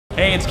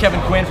Hey, it's Kevin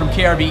Quinn from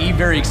KRBE.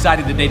 Very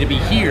excited today to be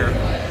here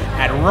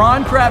at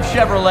Ron Kraft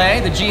Chevrolet.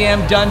 The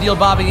GM, Done Deal,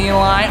 Bobby and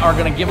I are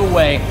going to give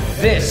away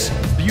this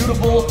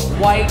beautiful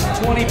white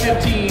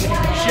 2015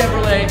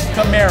 Chevrolet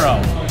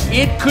Camaro.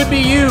 It could be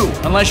you,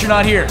 unless you're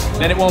not here.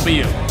 Then it won't be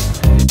you.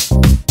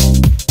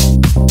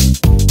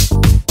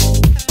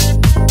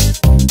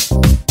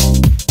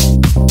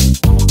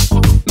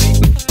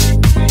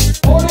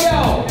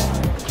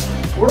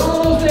 We're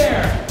almost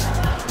there.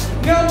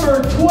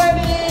 Number 21,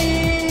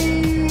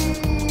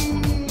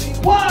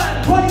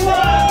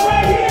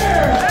 right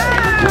here.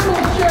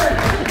 Purple shirt.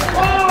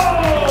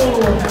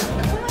 Oh!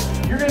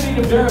 You're gonna need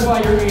to verify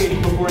your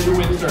age before you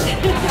win, sir.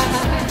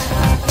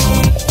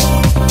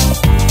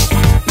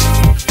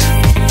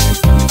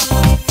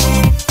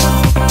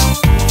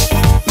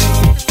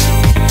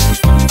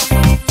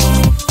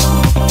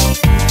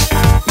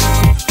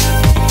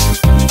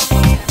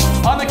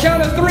 On the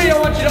count of 3, I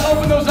want you to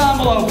open those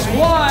envelopes. 1,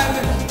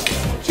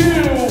 2,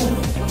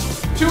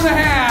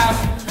 2.5,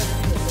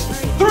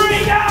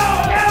 3, go!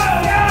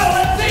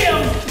 Let's see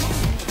them!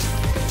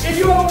 If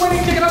you have a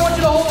winning ticket, I want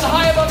you to hold it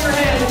high above your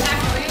head.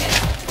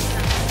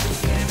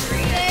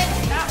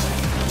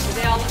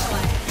 They all look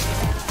alike.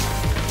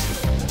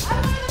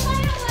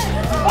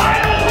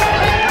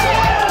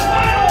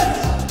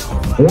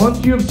 Finalists! Once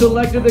you've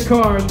selected the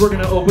cars, we're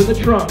going to open the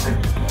trunk.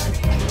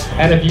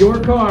 And if your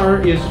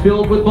car is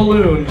filled with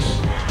balloons,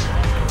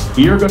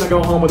 you're going to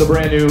go home with a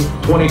brand new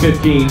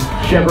 2015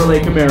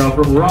 Chevrolet Camaro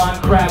from Ron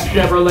Kraft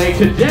Chevrolet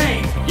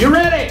today. You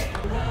ready?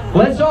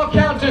 Let's all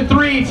count to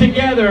 3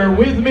 together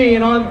with me,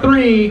 and on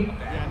 3,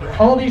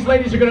 all these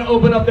ladies are going to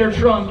open up their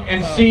trunk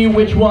and see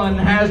which one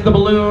has the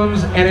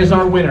balloons and is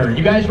our winner.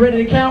 You guys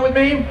ready to count with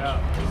me?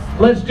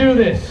 Let's do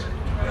this.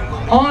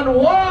 On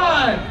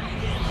 1,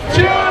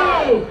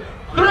 2,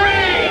 3,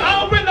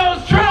 open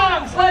those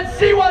trunks. Let's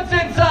see what's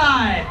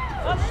inside.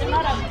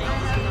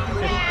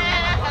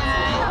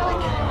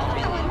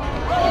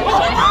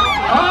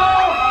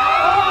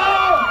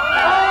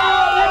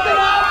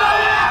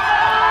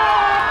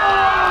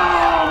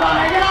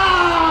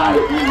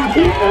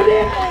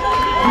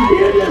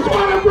 You just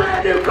won a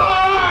brand new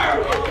car!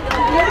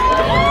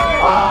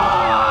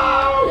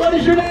 Oh, what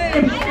is your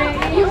name?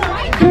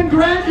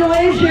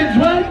 Congratulations!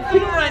 What are you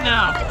feeling right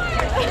now?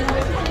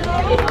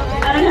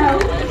 I don't know.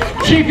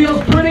 She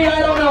feels pretty, I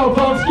don't know.